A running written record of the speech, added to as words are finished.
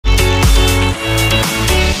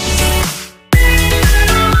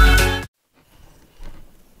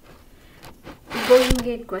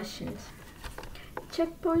Goldengate questions.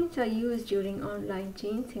 Checkpoints are used during online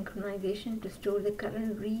chain synchronization to store the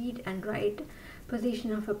current read and write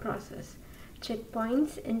position of a process.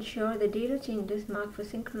 Checkpoints ensure the data changes marked for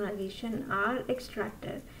synchronization are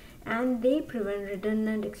extracted, and they prevent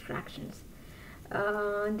redundant extractions.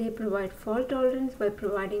 They provide fault tolerance by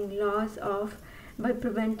preventing loss of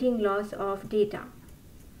data.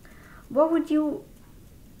 What would you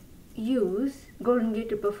use Goldengate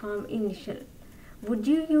to perform initial? Would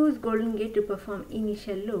you use Goldengate to perform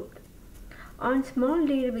initial load? On small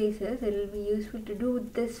databases, it will be useful to do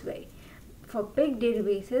it this way. For big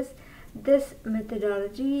databases, this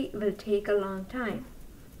methodology will take a long time.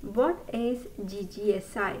 What is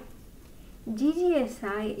GGSI?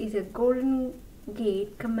 GGSI is a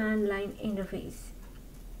Goldengate command line interface.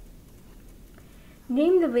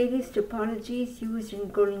 Name the various topologies used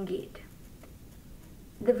in Goldengate.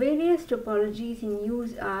 The various topologies in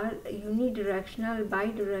use are unidirectional,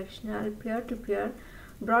 bidirectional, peer-to-peer,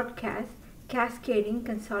 broadcast, cascading,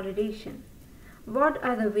 consolidation. What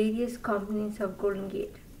are the various components of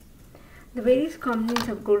Goldengate? The various components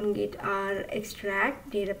of Goldengate are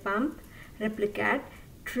extract, data pump, replicate,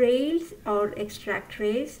 trails or extract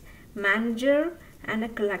trace, manager, and a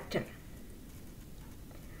collector.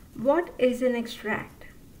 What is an extract?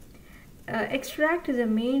 Extract is a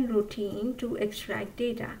main routine to extract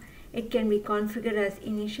data. It can be configured as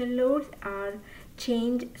initial loads or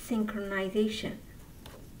change synchronization.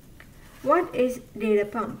 What is data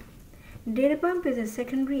pump? Data pump is a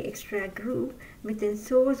secondary extract group within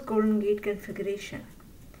source Goldengate configuration.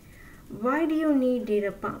 Why do you need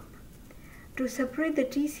data pump? To separate the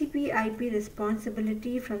TCP/IP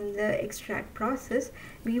responsibility from the extract process,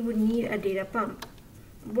 we would need a data pump.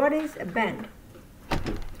 What is a bend?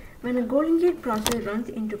 When a Goldengate process runs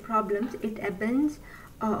into problems, it abends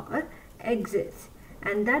or exits,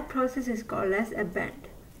 and that process is called as a bend.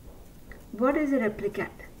 What is a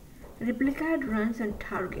replicate? Replicate runs on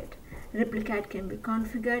target. Replicate can be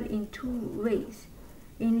configured in two ways: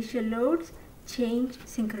 initial loads, change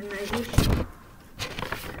synchronization.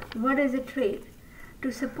 What is a trail?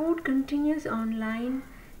 To support continuous online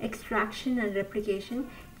extraction and replication,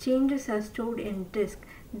 changes are stored in disk.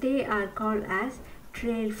 They are called as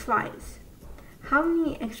trail files. How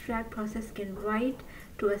many extract processes can write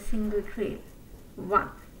to a single trail? 1.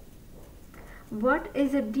 What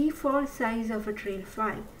is the default size of a trail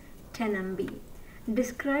file? 10 MB.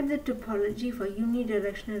 Describe the topology for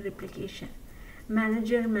unidirectional replication.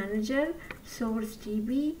 Manager, source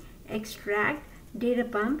DB, extract, data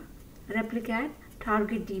pump, replicate,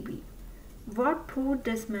 target DB. What port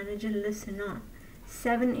does manager listen on?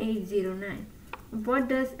 7809. What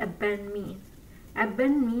does a bend mean? A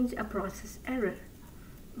bend means a process error.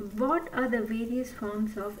 What are the various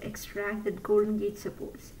forms of extract that Goldengate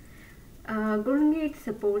supports? Goldengate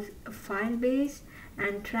supports file-based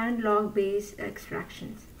and trend-log-based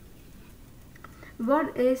extractions.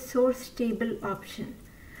 What is source table option?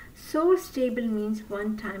 Source table means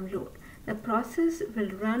one-time load. The process will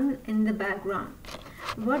run in the background.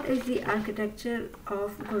 What is the architecture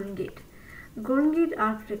of Goldengate? Goldengate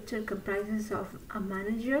architecture comprises of a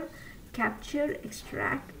manager, capture,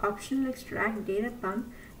 extract, optional extract, data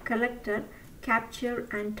pump, collector, capture,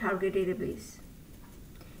 and target database.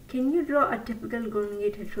 Can you draw a typical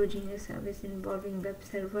Goldengate heterogeneous service involving web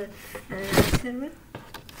server and app server?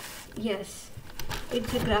 Yes,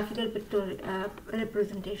 it's a graphical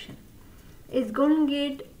representation. Is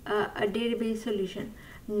Goldengate a database solution?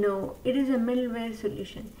 No, it is a middleware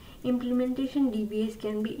solution. Implementation DBAs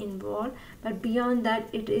can be involved, but beyond that,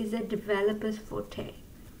 it is a developer's forte.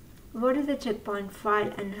 What is a checkpoint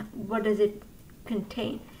file and what does it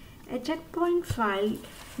contain? A checkpoint file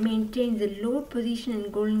maintains the load position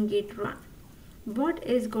in Goldengate run. What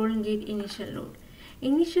is Goldengate initial load?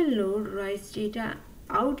 Initial load writes data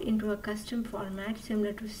out into a custom format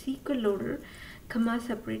similar to SQL loader,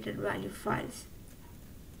 comma-separated value files.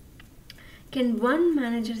 Can one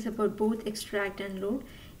manager support both extract and load?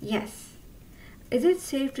 Yes. Is it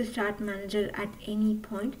safe to start manager at any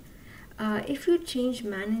point? If you change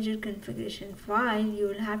manager configuration file, you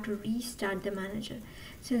will have to restart the manager.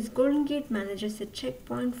 Since Goldengate manages a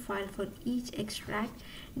checkpoint file for each extract,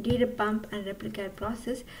 data pump, and replicate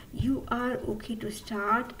process, you are okay to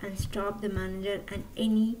start and stop the manager at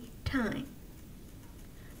any time.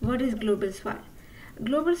 What is global file?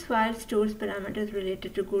 Global file stores parameters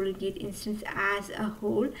related to Goldengate instance as a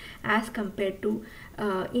whole as compared to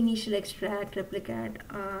initial extract, replicate,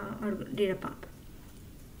 or data pump.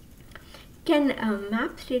 Can a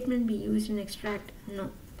map statement be used in extract? No.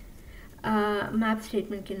 Map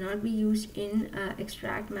statement cannot be used in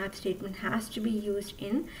extract. Map statement has to be used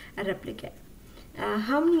in a replicate.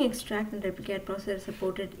 How many extract and replicate processes are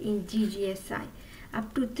supported in GGSI?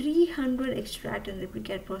 Up to 300 extract and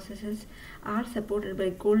replicate processes are supported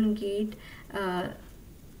by Goldengate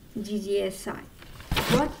GGSI.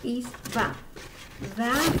 What is VAM?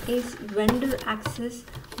 VAM is Vendor Access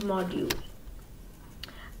Module.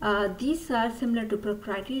 These are similar to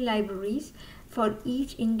proprietary libraries for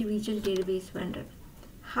each individual database vendor.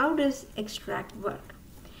 How does extract work?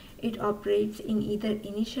 It operates in either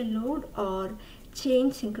initial load or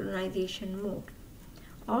change synchronization mode.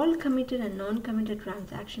 All committed and non-committed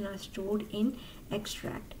transactions are stored in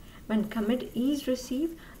extract. When commit is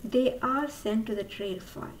received, they are sent to the trail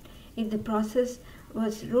file. If the process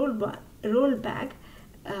was rolled back,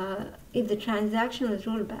 if the transaction was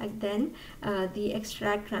rolled back, then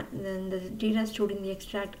then the data stored in the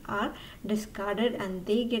extract are discarded and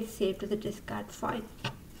they get saved to the discard file.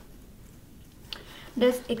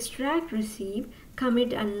 Does extract receive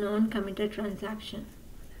commit and non-committed transaction?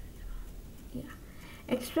 Yeah.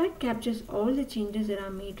 Extract captures all the changes that are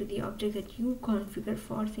made to the object that you configure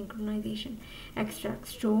for synchronization. Extract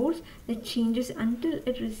stores the changes until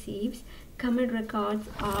it receives commit records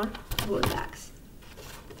or rollbacks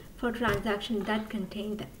for transactions that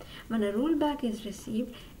contain them. When a rollback is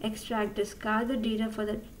received, extract discards the data for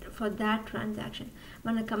that transaction.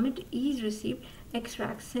 When a commit is received,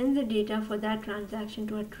 extract sends the data for that transaction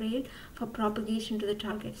to a trail for propagation to the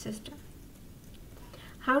target system.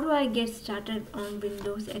 How do I get started on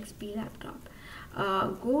Windows XP laptop?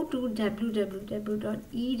 Go to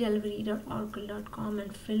www.edelivery.oracle.com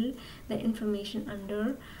and fill the information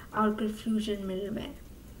under Oracle Fusion middleware.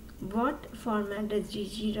 What format does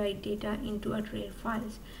GG write data into a trail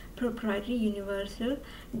files? Proprietary universal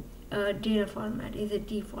data format is a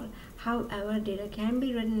default. However, data can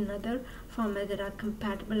be written in other formats that are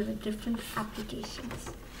compatible with different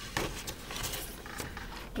applications.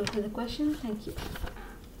 Those are the questions. Thank you.